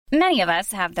Many of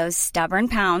us have those stubborn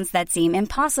pounds that seem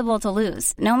impossible to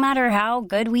lose, no matter how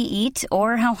good we eat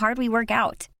or how hard we work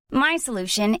out. My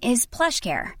solution is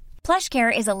PlushCare.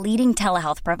 PlushCare is a leading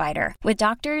telehealth provider with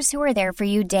doctors who are there for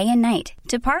you day and night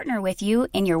to partner with you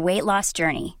in your weight loss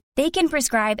journey. They can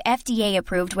prescribe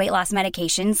FDA-approved weight loss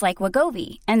medications like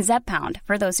Wegovy and Zepbound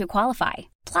for those who qualify.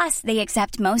 Plus, they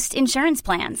accept most insurance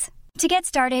plans. To get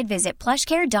started, visit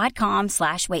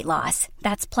plushcare.com/weightloss.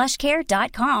 That's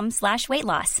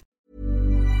plushcare.com/weightloss.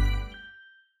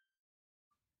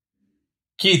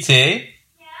 Cutie?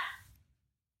 Yeah?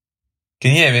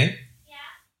 Can you hear me?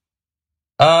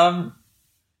 Yeah?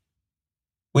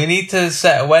 We need to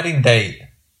set a wedding date.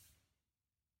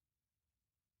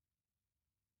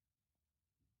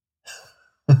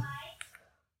 Why?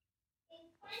 In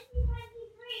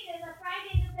 2023, there's a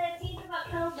Friday the 13th of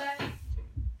October.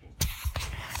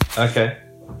 Okay.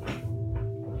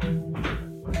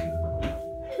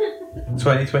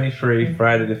 2023,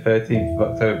 Friday the 13th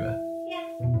of October. Yeah.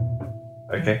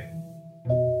 Okay.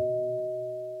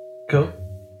 Cool.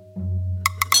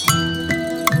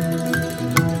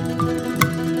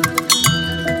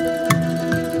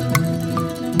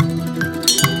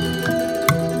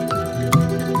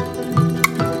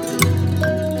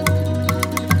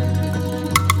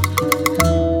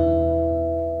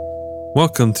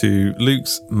 Welcome to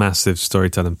Luke's massive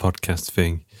storytelling podcast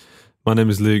thing. My name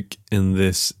is Luke and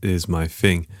this is my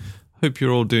thing. Hope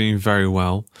you're all doing very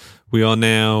well. We are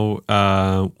now,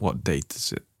 what date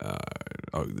is it?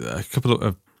 A couple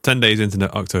of 10 days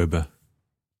into October.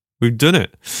 We've done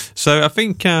it. So I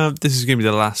think this is going to be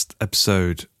the last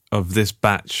episode of this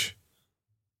batch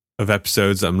of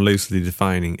episodes that I'm loosely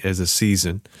defining as a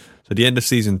season. So the end of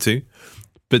season 2.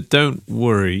 But don't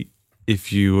worry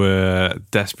if you were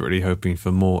desperately hoping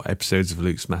for more episodes of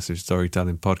Luke's massive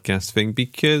storytelling podcast thing,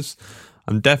 because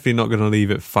I'm definitely not going to leave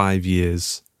it 5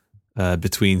 years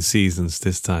between seasons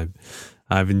this time.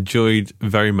 I've enjoyed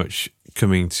very much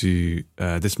coming to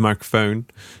this microphone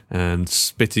and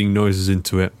spitting noises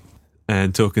into it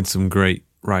and talking to some great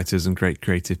writers and great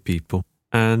creative people.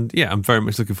 And yeah, I'm very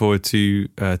much looking forward to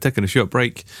taking a short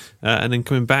break and then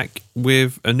coming back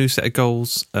with a new set of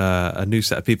goals, a new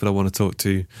set of people I want to talk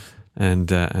to, and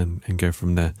go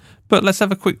from there. But let's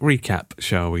have a quick recap,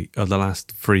 shall we, of the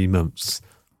last 3 months.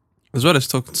 As well as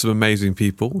talking to some amazing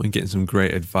people and getting some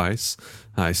great advice,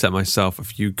 I set myself a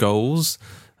few goals,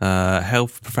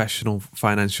 health, professional,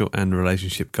 financial and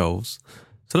relationship goals.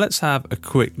 So let's have a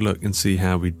quick look and see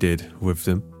how we did with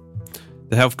them.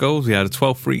 The health goals, we had a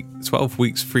 12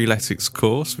 weeks freeletics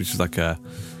course, which is like an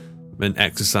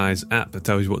exercise app that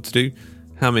tells you what to do,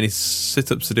 how many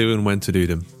sit-ups to do and when to do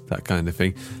them, that kind of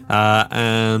thing.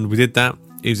 And we did that,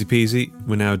 easy peasy.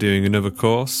 We're now doing another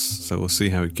course, so we'll see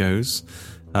how it goes.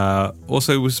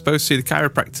 Also, we're supposed to see the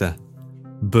chiropractor,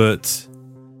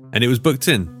 and it was booked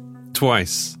in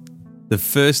twice. The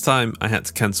first time I had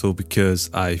to cancel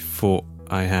because I thought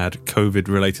I had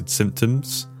COVID-related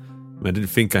symptoms. I didn't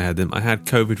think I had them. I had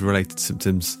COVID-related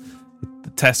symptoms. The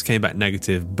test came back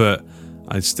negative, but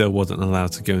I still wasn't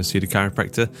allowed to go and see the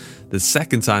chiropractor. The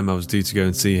second time I was due to go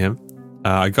and see him,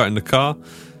 I got in the car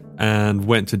and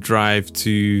went to drive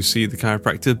to see the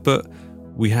chiropractor, but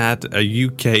we had a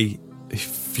UK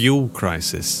fuel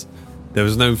crisis. There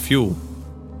was no fuel.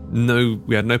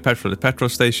 We had no petrol at the petrol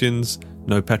stations,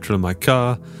 no petrol in my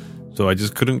car, so I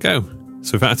just couldn't go.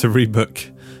 So I've had to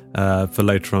rebook for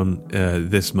later on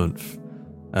this month.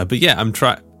 But yeah,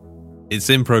 it's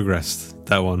in progress,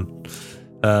 that one.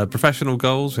 Professional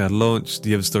goals, we had launched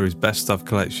the Other Stories Best Stuff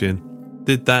collection.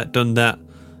 Did that, done that,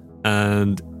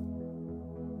 and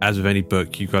as with any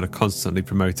book, you've got to constantly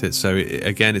promote it. So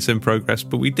again, it's in progress,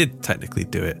 but we did technically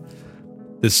do it.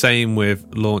 The same with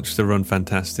Launch the Run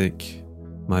Fantastic,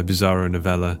 my Bizarro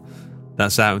novella.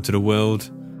 That's out into the world,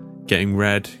 getting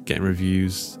read, getting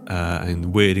reviews,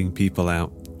 and weirding people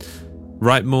out.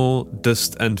 Write More,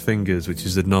 Dust and Fingers, which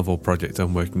is the novel project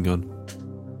I'm working on.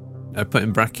 I put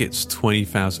in brackets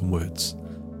 20,000 words.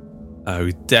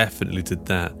 We definitely did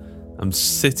that. I'm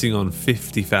sitting on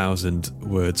 50,000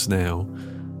 words now,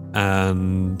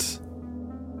 and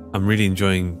I'm really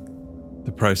enjoying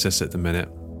the process at the minute.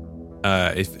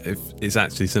 If it's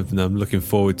actually something that I'm looking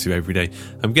forward to every day.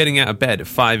 I'm getting out of bed at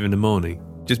 5 a.m.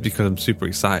 just because I'm super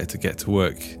excited to get to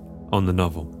work on the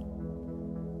novel.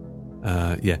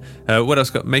 What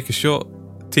else got? Make a Short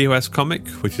TOS comic,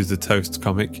 which is the Toast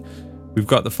comic. We've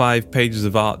got the 5 pages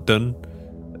of art done.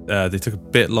 They took a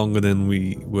bit longer than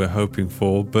we were hoping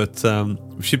for, but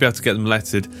we should be able to get them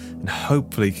lettered and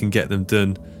hopefully can get them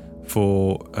done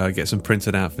get some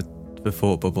printed out for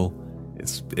Thought Bubble.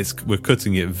 We're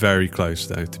cutting it very close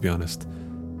though, to be honest.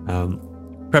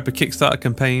 prep a Kickstarter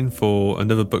campaign for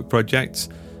another book project.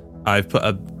 I've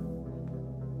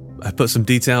put some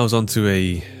details onto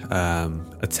a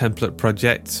template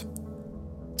project.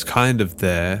 It's kind of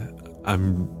there.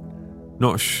 I'm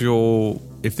not sure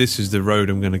if this is the road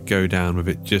I'm going to go down with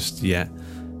it just yet,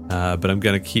 but I'm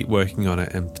going to keep working on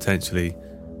it and potentially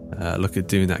look at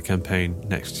doing that campaign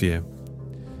next year.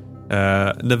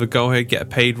 Another goal here: get a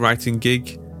paid writing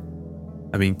gig.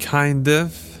 I mean, kind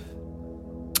of.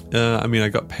 I mean, I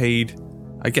got paid.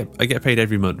 I get paid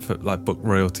every month for like book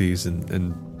royalties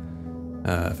and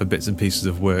for bits and pieces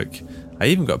of work. I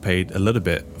even got paid a little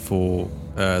bit for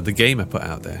the game I put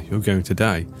out there, You're Going to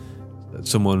Die.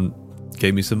 Someone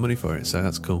gave me some money for it, so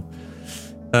that's cool.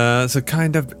 So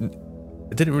kind of,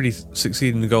 I didn't really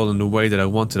succeed in the goal in the way that I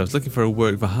wanted. I was looking for a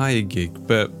work for hire gig,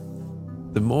 but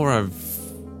the more I've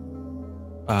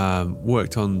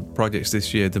worked on projects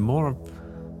this year, the more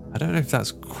I don't know if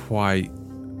that's quite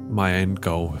my end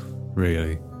goal,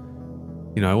 really.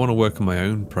 You know, I want to work on my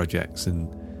own projects and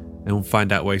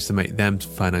find out ways to make them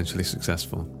financially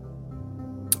successful.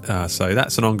 So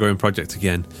that's an ongoing project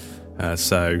again.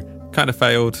 So kind of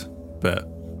failed, but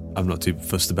I'm not too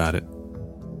fussed about it.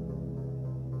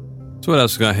 So what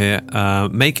else we got here?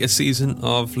 Make a season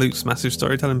of Luke's Massive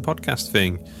Storytelling podcast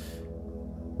thing.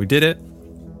 We did it.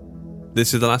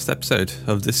 This is the last episode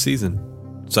of this season.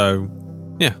 So,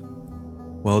 yeah.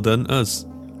 Well done, us.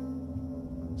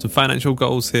 Some financial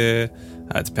goals here.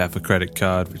 I had to pay off a credit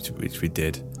card, which we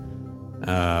did.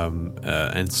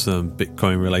 And some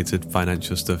Bitcoin-related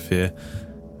financial stuff here,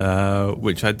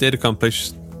 which I did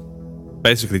accomplish.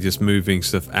 Basically, just moving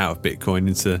stuff out of Bitcoin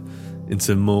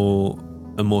into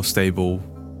a more stable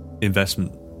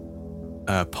investment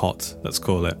pot. Let's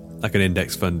call it like an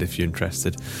index fund, if you're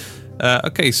interested.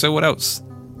 Okay, so what else?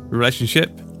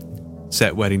 Relationship,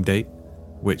 set wedding date,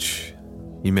 which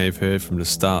you may have heard from the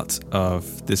start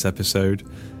of this episode.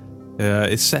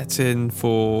 It's set in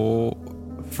for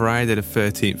Friday the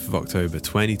 13th of October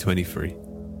 2023,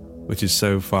 which is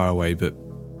so far away, but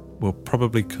will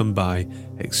probably come by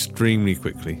extremely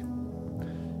quickly.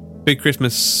 Big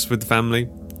Christmas with the family.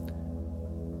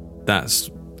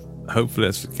 Hopefully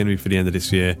that's going to be for the end of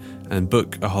this year, and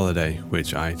book a holiday,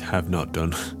 which I have not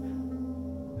done.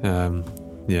 I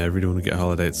really want to get a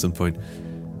holiday at some point.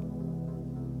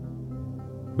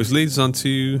 Which leads on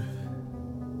to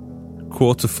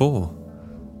quarter 4.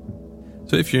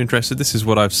 So if you're interested, this is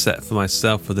what I've set for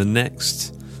myself for the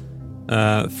next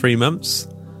 3 months.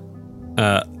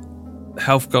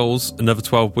 Health goals, another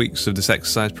 12 weeks of this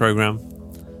exercise program.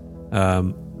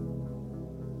 A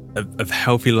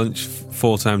healthy lunch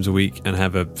 4 times a week, and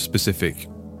have a specific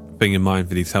thing in mind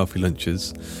for these healthy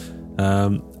lunches.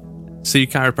 See a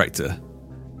chiropractor.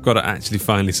 Got to actually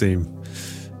finally see him.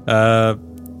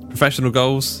 Professional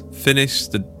goals, finish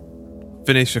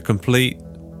a complete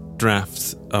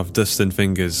draft of Dust and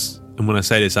Fingers. And when I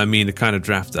say this, I mean the kind of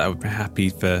draft that I would be happy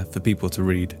for people to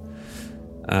read.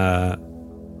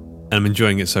 And I'm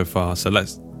enjoying it so far, so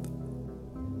let's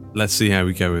see how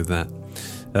we go with that.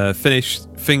 Finish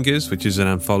Fingers, which is an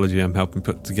anthology I'm helping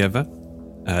put together.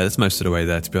 That's most of the way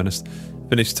there, to be honest.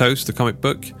 Finish Toast, the comic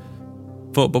book.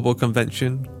 Thought Bubble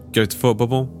convention. Go to Thought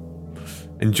Bubble.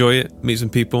 Enjoy it. Meet some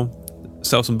people.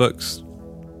 Sell some books.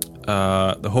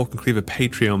 The Hawk and Cleaver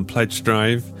Patreon pledge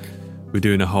drive. We're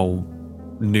doing a whole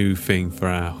new thing for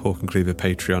our Hawk and Cleaver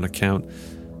Patreon account.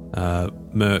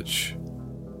 Merch.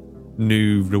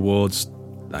 New rewards.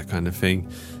 That kind of thing.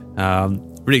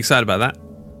 Really excited about that.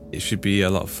 It should be a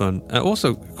lot of fun.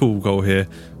 Also, a cool goal here: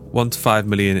 1 to 5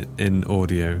 million in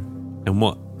audio. And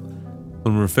what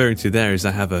I'm referring to there is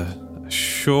I have a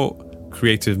short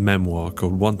creative memoir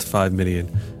called 1 to 5 million,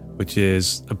 which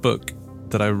is a book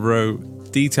that I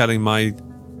wrote detailing my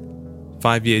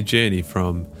 5-year journey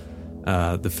from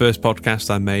the first podcast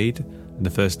I made and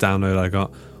the first download I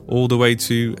got, all the way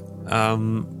to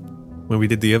when we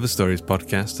did the Other Stories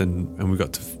podcast and we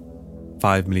got to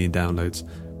 5 million downloads.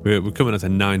 We're coming up to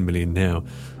 9 million now.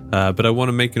 But I want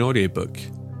to make an audiobook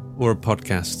or a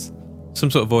podcast, some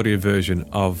sort of audio version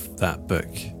of that book.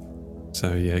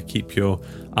 So yeah, keep your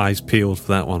eyes peeled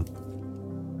for that one.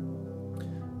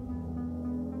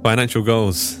 Financial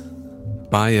goals.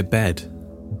 Buy a bed.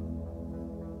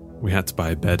 We had to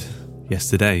buy a bed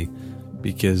yesterday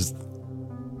because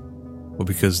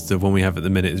the one we have at the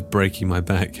minute is breaking my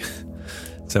back.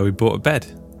 So we bought a bed.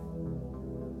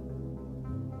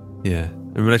 Yeah.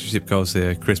 And relationship goals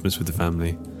here, Christmas with the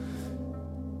family.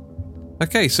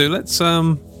 Okay, so let's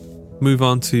move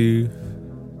on to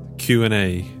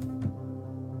Q&A.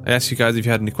 I asked you guys if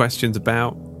you had any questions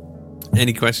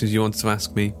you wanted to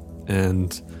ask me,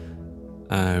 and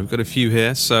we've got a few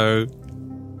here. So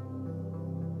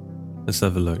Let's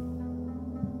have a look.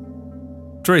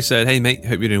 Troy said, "Hey mate,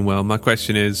 hope you're doing well. My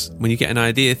question is, when you get an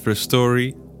idea for a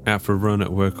story, out for a run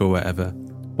at work or whatever,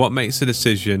 what makes the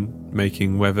decision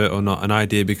making whether or not an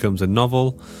idea becomes a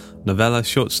novel, novella,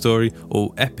 short story,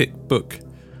 or epic book?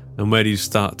 And where do you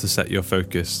start to set your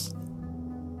focus?"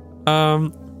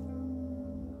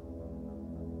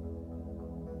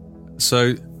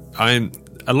 So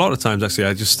a lot of times actually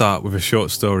I just start with a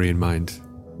short story in mind,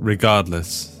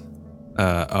 regardless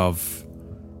of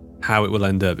how it will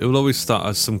end up. It will always start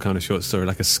as some kind of short story,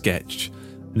 like a sketch,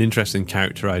 an interesting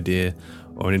character idea,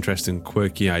 or an interesting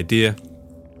quirky idea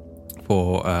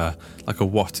for like a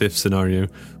what if scenario.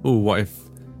 Oh, what if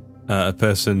a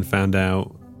person found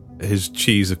out his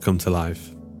cheese had come to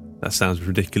life? That sounds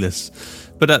ridiculous,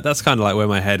 but that's kind of like where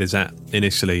my head is at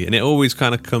initially, and it always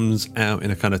kind of comes out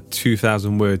in a kind of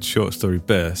 2,000 word short story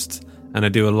burst, and I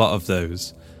do a lot of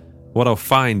those. What I'll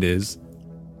find is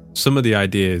some of the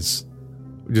ideas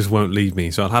just won't leave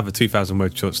me. So I'll have a 2,000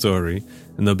 word short story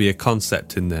and there'll be a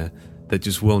concept in there that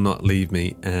just will not leave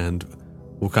me and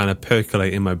will kind of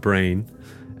percolate in my brain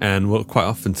and will quite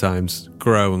oftentimes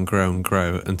grow and grow and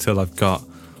grow until I've got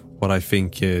what I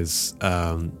think is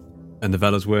a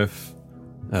novella's worth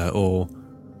or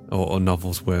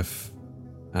novel's worth.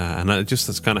 And I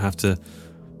just kind of have to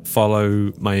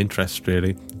follow my interest,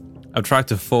 really. I've tried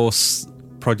to force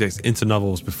projects into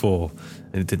novels before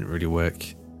and it didn't really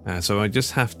work. So I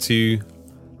just have to,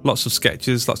 lots of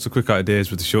sketches, lots of quick ideas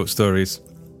with the short stories,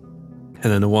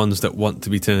 and then the ones that want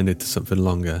to be turned into something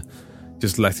longer,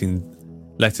 just letting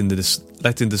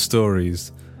the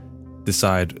stories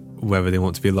decide whether they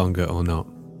want to be longer or not.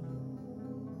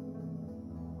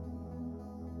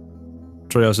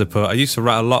 Troy also put, "I used to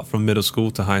write a lot from middle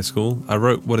school to high school. I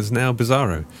wrote what is now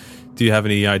Bizarro. Do you have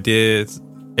any ideas,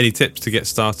 any tips to get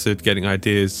started getting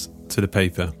ideas to the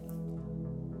paper?"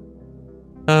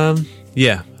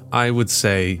 Yeah, I would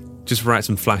say just write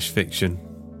some flash fiction.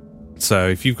 So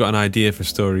if you've got an idea for a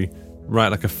story,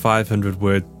 write like a 500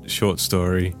 word short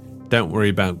story. Don't worry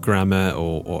about grammar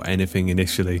or anything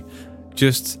initially.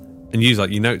 And use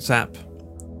like your notes app,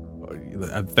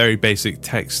 a very basic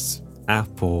text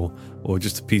app or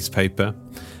just a piece of paper,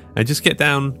 and just get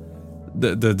down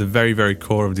the very, very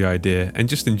core of the idea and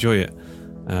just enjoy it.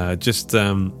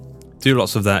 Do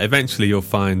lots of that. Eventually you'll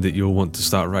find that you'll want to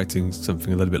start writing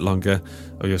something a little bit longer,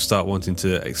 or you'll start wanting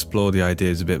to explore the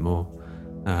ideas a bit more.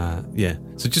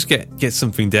 So just get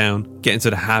something down, get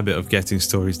into the habit of getting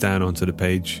stories down onto the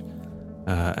page,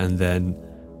 and then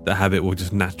the habit will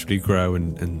just naturally grow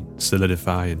and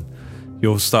solidify, and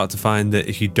you'll start to find that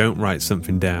if you don't write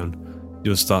something down,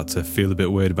 you'll start to feel a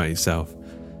bit weird about yourself.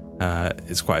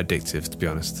 It's quite addictive, to be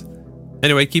honest.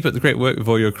 Anyway, keep up the great work with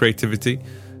all your creativity.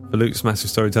 For Luke's Massive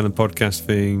Storytelling Podcast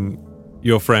thing,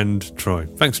 your friend Troy.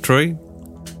 Thanks, Troy.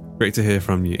 Great to hear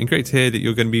from you, and great to hear that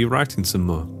you're going to be writing some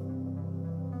more.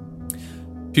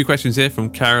 A few questions here from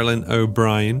Carolyn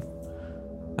O'Brien.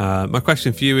 My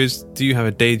question for you is, do you have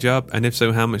a day job? And if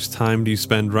so, how much time do you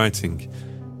spend writing?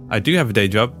 I do have a day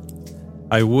job.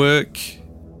 I work.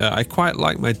 I quite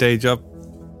like my day job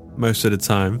most of the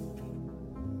time.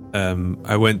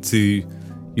 I went to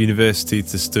university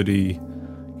to study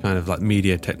kind of like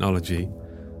media technology,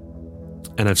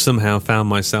 and I've somehow found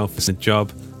myself as a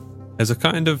job as a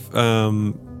kind of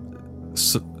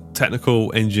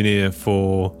technical engineer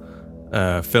for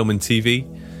film and TV.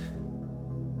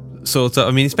 Sort of,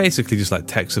 I mean, it's basically just like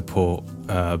tech support,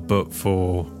 but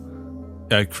for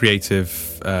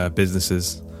creative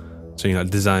businesses. So, you know,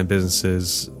 design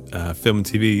businesses, film and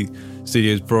TV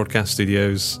studios, broadcast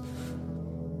studios.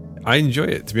 I enjoy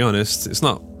it, to be honest. It's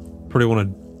not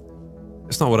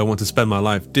what I want to spend my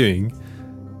life doing,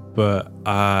 but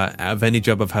out of any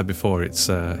job I've had before, it's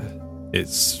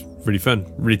really fun,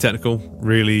 really technical,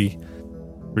 really,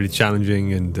 really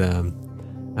challenging, and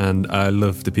I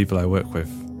love the people I work with.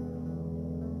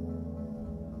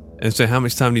 And so, how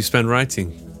much time do you spend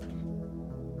writing?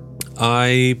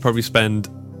 I probably spend,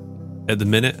 at the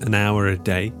minute, an hour a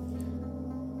day.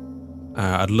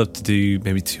 I'd love to do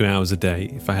maybe 2 hours a day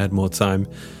if I had more time,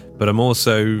 but I'm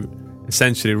also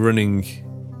essentially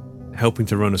helping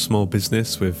to run a small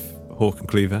business with Hawk and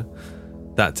Cleaver.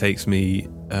 That takes me,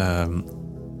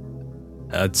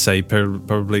 I'd say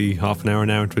probably half an hour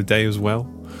into a day as well.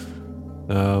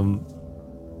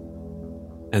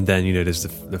 And then, you know, there's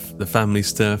the family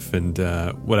stuff and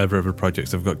whatever other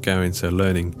projects I've got going. So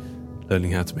learning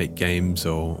how to make games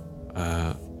or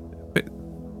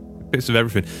bits of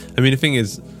everything. I mean, the thing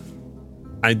is,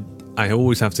 I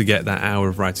always have to get that hour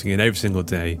of writing in every single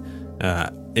day,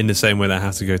 in the same way that I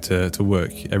have to go to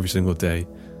work every single day.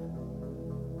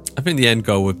 I think the end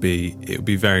goal would be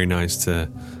very nice to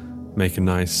make a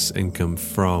nice income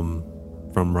from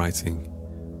writing,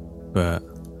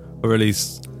 or at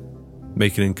least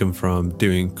make an income from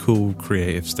doing cool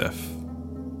creative stuff,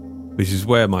 which is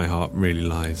where my heart really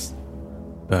lies.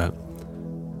 But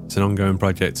it's an ongoing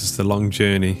project, it's a long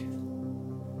journey,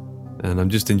 and I'm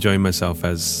just enjoying myself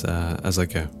as I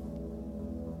go.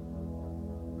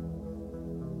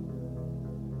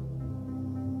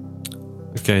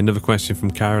 Okay, another question from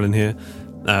Carolyn here.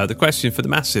 The question for the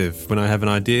massive: when I have an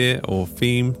idea or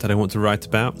theme that I want to write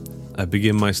about, I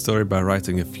begin my story by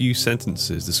writing a few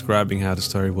sentences describing how the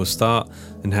story will start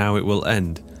and how it will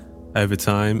end. Over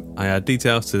time, I add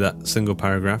details to that single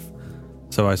paragraph,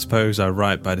 so I suppose I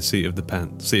write by the seat of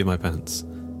my pants.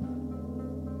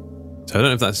 So I don't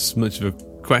know if that's much of a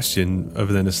question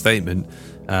other than a statement,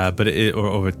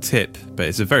 or a tip, but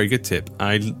it's a very good tip.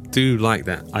 I do like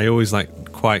that. I always like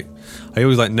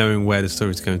knowing where the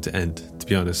story is going to end, to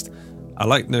be honest. I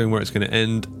like knowing where it's going to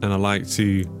end, and I like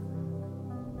to,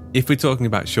 if we're talking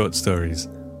about short stories,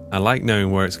 I like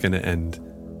knowing where it's going to end,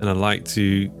 and I like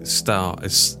to start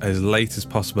as late as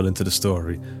possible into the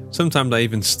story. Sometimes I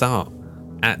even start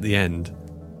at the end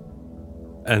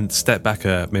and step back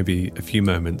maybe a few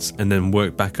moments and then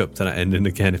work back up to that ending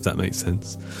again, if that makes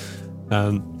sense.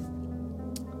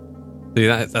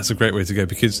 That's a great way to go,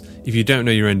 because if you don't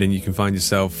know your ending, you can find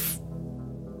yourself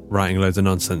writing loads of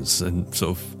nonsense and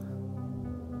sort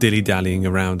of dilly-dallying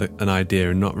around an idea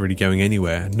and not really going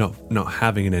anywhere, not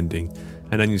having an ending,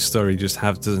 and then your story just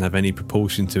doesn't have any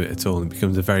propulsion to it at all, and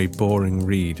becomes a very boring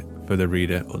read for the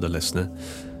reader or the listener.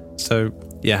 So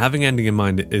yeah, having ending in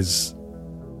mind is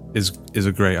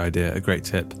a great idea, a great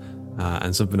tip,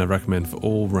 and something I recommend for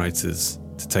all writers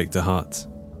to take to heart.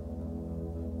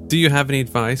 Do you have any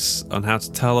advice on how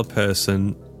to tell a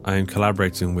person I am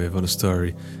collaborating with on a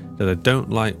story that I don't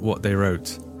like what they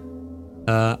wrote?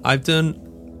 I've done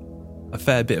a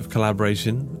fair bit of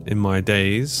collaboration in my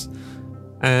days,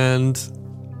 and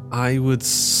I would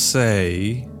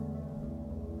say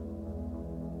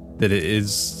that it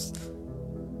is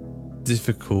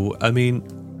difficult. I mean,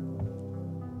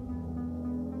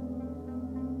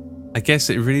 I guess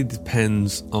it really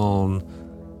depends on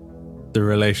the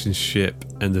relationship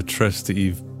and the trust that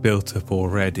you've built up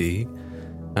already.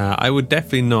 I would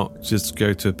definitely not just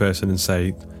go to a person and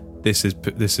say, this is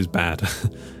bad.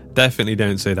 Definitely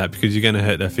don't say that, because you're going to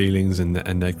hurt their feelings and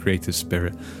their creative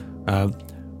spirit.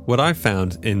 What I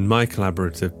found in my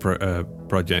collaborative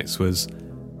projects was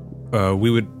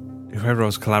whoever I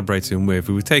was collaborating with,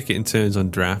 we would take it in turns on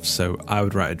drafts. So I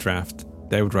would write a draft,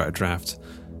 they would write a draft,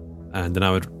 and then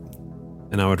I would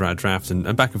write a draft,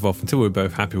 and back and forth until we were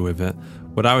both happy with it.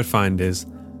 What I would find is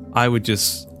I would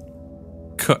just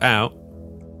cut out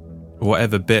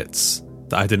whatever bits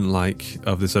that I didn't like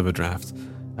of this other draft,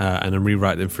 and then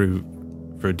rewrite them through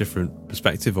a different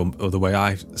perspective, or the way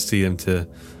I see them to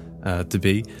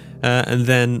be. And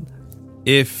then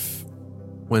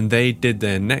when they did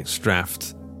their next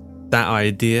draft, that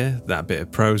idea, that bit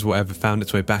of prose, whatever, found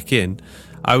its way back in,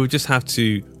 I would just have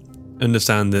to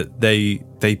understand that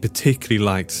they particularly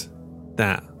liked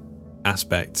that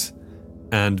aspect,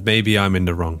 and maybe I'm in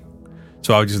the wrong,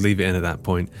 so I'll just leave it in at that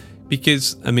point.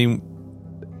 Because I mean,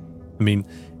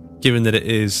 given that it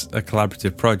is a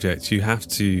collaborative project, you have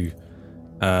to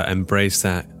embrace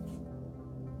that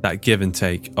give and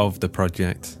take of the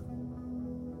project.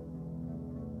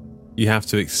 You have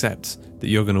to accept that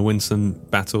you're going to win some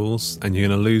battles and you're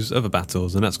going to lose other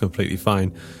battles, and that's completely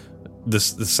fine. The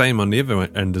same on the other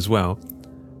end as well.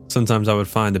 Sometimes I would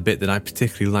find a bit that I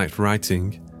particularly liked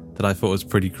writing, that I thought was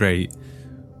pretty great,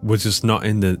 was just not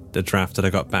in the draft that I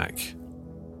got back,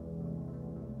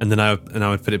 and then I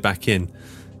would put it back in.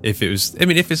 If it's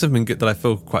something good that I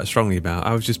feel quite strongly about,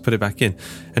 I would just put it back in,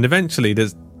 and eventually,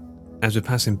 as we're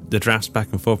passing the drafts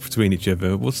back and forth between each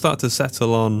other, we'll start to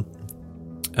settle on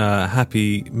a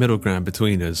happy middle ground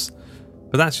between us.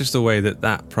 But that's just the way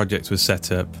that project was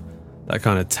set up. That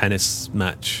kind of tennis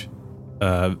match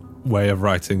way of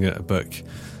writing a book.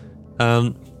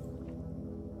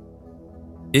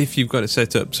 If you've got it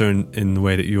set up so in the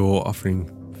way that you're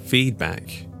offering feedback,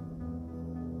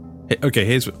 okay,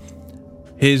 here's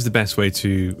the best way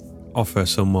to offer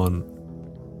someone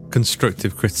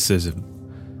constructive criticism.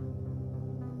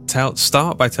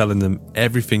 Start by telling them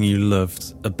everything you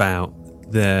loved about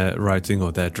their writing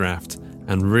or their draft,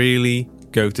 and really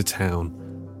go to town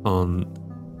on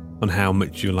how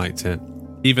much you liked it.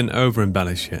 Even over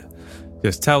embellish it.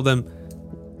 Just tell them,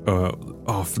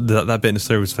 that bit in the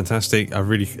story was fantastic. I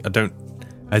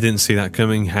didn't see that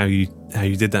coming. How you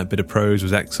did that bit of prose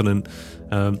was excellent.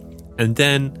 And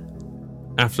then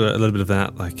after a little bit of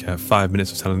that, like 5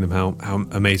 minutes of telling them how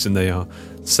amazing they are,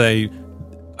 say,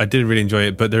 I did really enjoy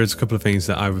it, but there is a couple of things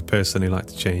that I would personally like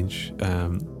to change.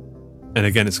 And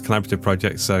again, it's a collaborative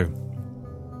project, so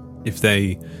if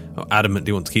they are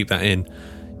adamantly want to keep that in,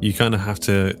 you kind of have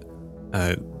to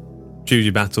choose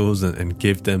your battles and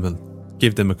give them a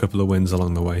couple of wins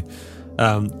along the way.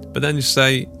 But then just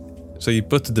say, so you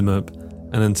buttered them up,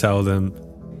 and then tell them,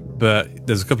 but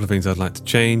there's a couple of things I'd like to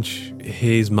change.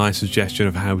 Here's my suggestion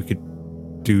of how we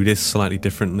could do this slightly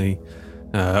differently,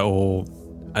 or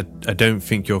I don't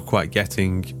think you're quite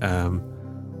getting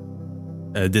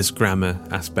this grammar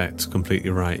aspect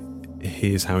completely right.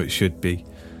 Here's how it should be.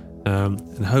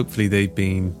 And hopefully they've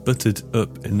been buttered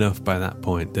up enough by that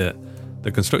point that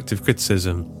the constructive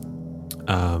criticism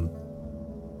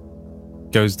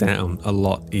goes down a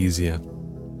lot easier.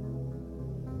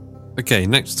 Okay,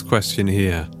 next question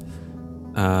here.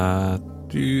 How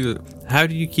do you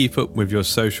keep up with your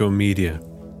social media?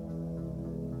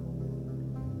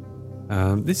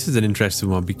 This is an interesting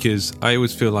one because I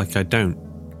always feel like I don't.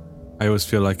 I always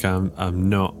feel like I'm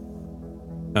not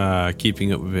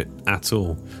keeping up with it at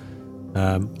all.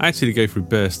 I actually go through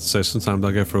bursts, so sometimes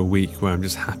I'll go for a week where I'm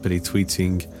just happily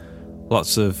tweeting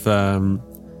lots of fun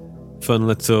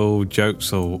little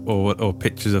jokes or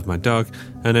pictures of my dog,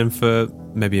 and then for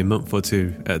maybe a month or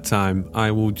two at a time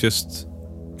I will just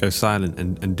go silent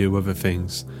and do other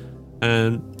things.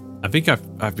 And I think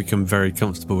I've become very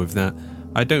comfortable with that.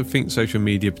 I don't think social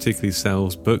media particularly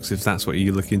sells books if that's what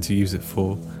you're looking to use it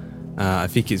for. I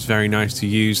think it's very nice to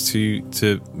use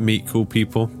to meet cool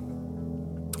people.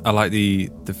 I like the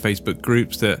Facebook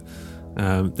groups that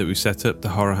we set up, the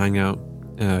Horror Hangout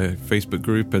Facebook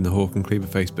group and the Hawk and Cleaver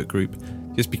Facebook group,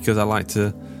 just because I like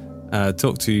to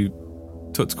talk to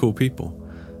cool people.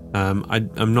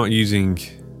 I'm not using.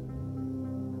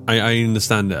 I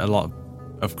understand that a lot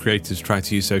of creators try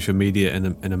to use social media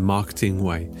in a marketing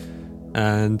way,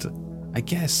 and I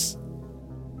guess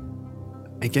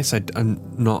I'm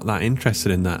not that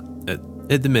interested in that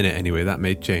at the minute. Anyway, that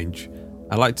may change.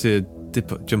 I like to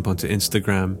jump onto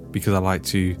Instagram because I like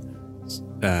to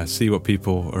see what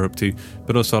people are up to,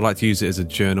 but also I like to use it as a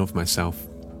journal for myself.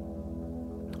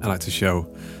 I like to show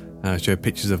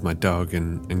pictures of my dog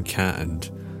and cat and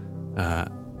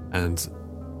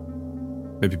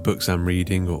maybe books I'm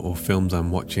reading or films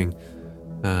I'm watching,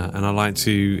 and I like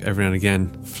to every now and again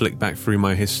flick back through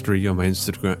my history on my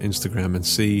Instagram and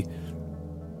see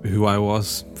who I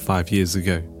was 5 years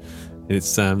ago.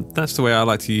 It's that's the way I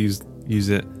like to use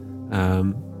it.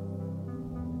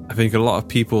 I think a lot of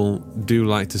people do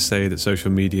like to say that social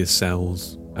media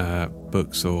sells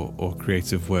books or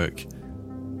creative work,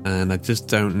 and I just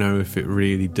don't know if it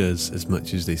really does as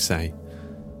much as they say.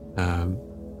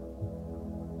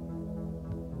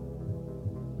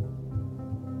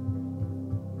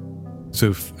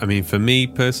 So, I mean, for me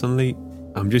personally,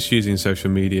 I'm just using social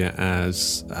media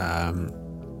as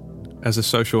a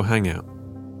social hangout.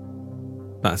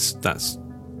 That's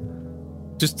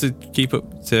just to keep up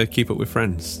with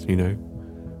friends, you know,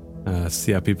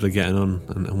 see how people are getting on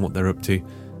and what they're up to.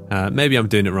 Maybe I'm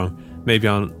doing it wrong. Maybe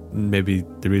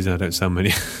the reason I don't sell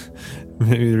many,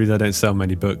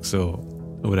 books or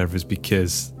whatever is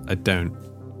because I don't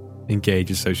engage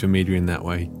with social media in that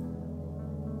way.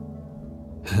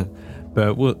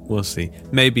 But we'll see.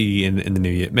 Maybe in the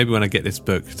new year, maybe when I get this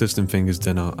book, Dust and Fingers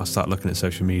done, I'll start looking at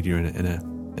social media in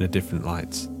a different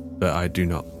light. But I do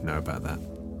not know about that.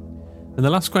 And the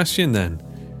last question then,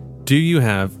 do you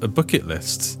have a bucket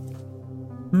list?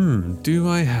 Do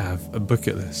I have a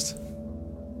bucket list?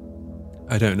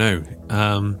 I don't know.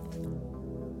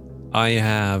 I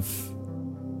have,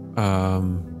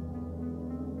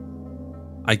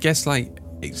 I guess like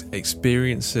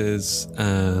experiences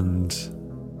and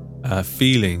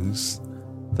feelings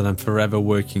that I'm forever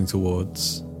working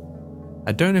towards.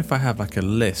 I don't know if I have like a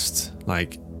list,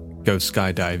 like go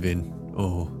skydiving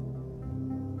or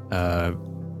I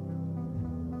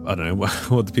don't know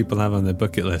what do people have on their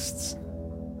bucket lists.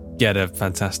 Get a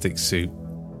fantastic suit,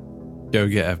 go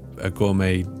get a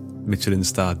gourmet Michelin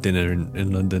star dinner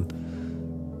in London.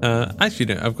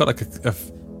 Actually, no, I've got like a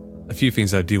few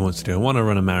things I do want to do. I want to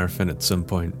run a marathon at some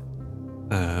point.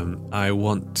 I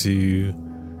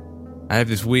have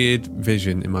this weird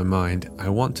vision in my mind. I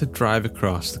want to drive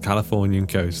across the Californian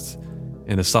coast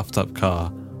in a soft-top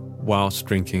car whilst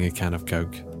drinking a can of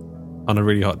Coke on a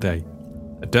really hot day.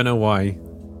 I don't know why.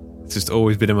 It's just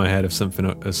always been in my head of something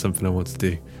I want to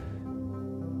do.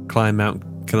 Climb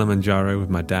Mount Kilimanjaro with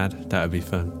my dad. That would be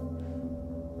fun.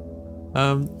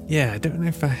 Yeah, I don't know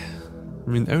if I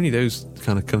mean, only those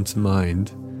kind of come to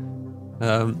mind.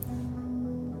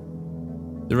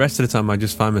 The rest of the time I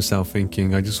just find myself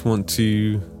thinking I just want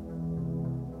to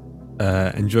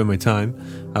enjoy my time.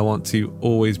 I want to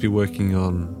always be working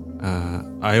on,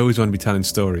 I always want to be telling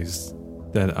stories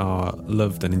that are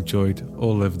loved and enjoyed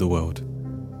all over the world.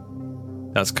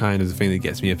 That's kind of the thing that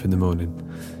gets me up in the morning.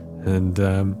 And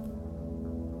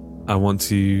I want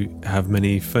to have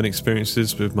many fun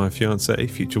experiences with my fiancée,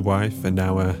 future wife, and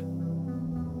our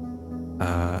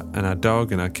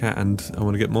dog and our cat, and I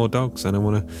want to get more dogs, and I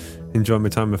want to enjoy my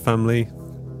time with family,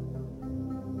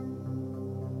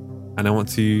 and I want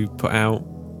to put out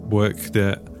work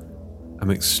that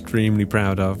I'm extremely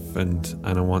proud of, and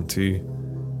I want to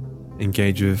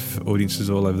engage with audiences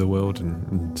all over the world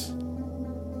and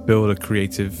build a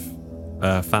creative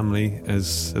family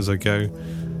as I go,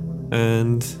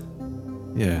 and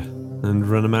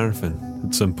run a marathon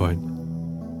at some point.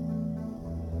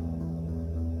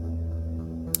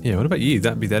 Yeah, what about you?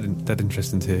 That'd be that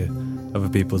interesting to hear other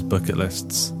people's bucket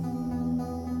lists.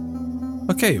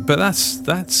 Okay, but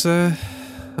that's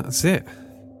it.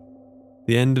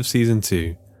 The end of season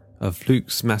 2 of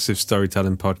Luke's massive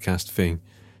storytelling podcast thing.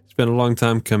 It's been a long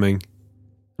time coming,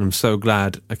 and I'm so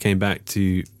glad I came back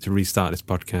to restart this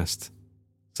podcast.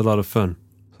 It's a lot of fun.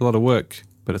 It's a lot of work,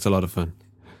 but it's a lot of fun.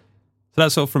 So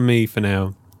that's all from me for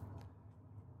now.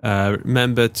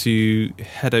 Remember to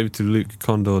head over to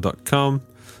lukecondor.com,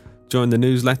 join the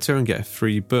newsletter and get a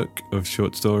free book of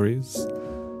short stories.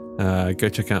 Go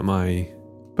check out my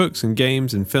books and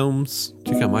games and films.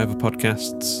 Check out my other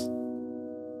podcasts.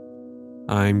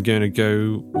 I'm going to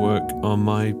go work on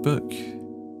my book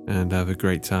and have a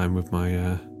great time with my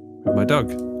dog.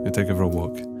 Go take her for a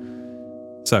walk.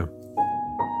 So,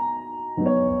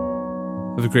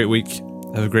 have a great week.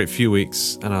 Have a great few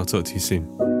weeks, and I'll talk to you soon.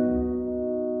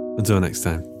 Until next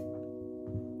time.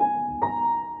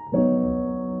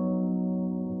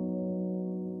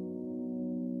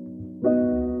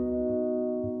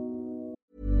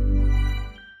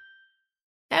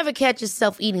 Ever catch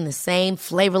yourself eating the same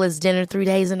flavorless dinner 3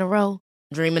 days in a row?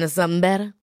 Dreaming of something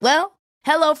better? Well,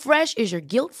 HelloFresh is your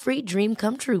guilt-free dream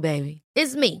come true, baby.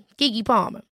 It's me, Keke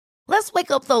Palmer. Let's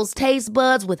wake up those taste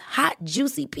buds with hot,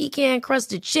 juicy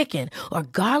pecan-crusted chicken or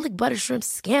garlic butter shrimp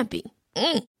scampi.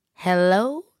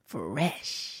 Hello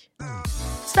Fresh.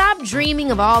 Stop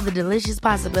dreaming of all the delicious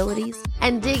possibilities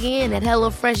and dig in at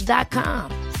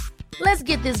HelloFresh.com. Let's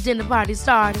get this dinner party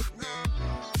started.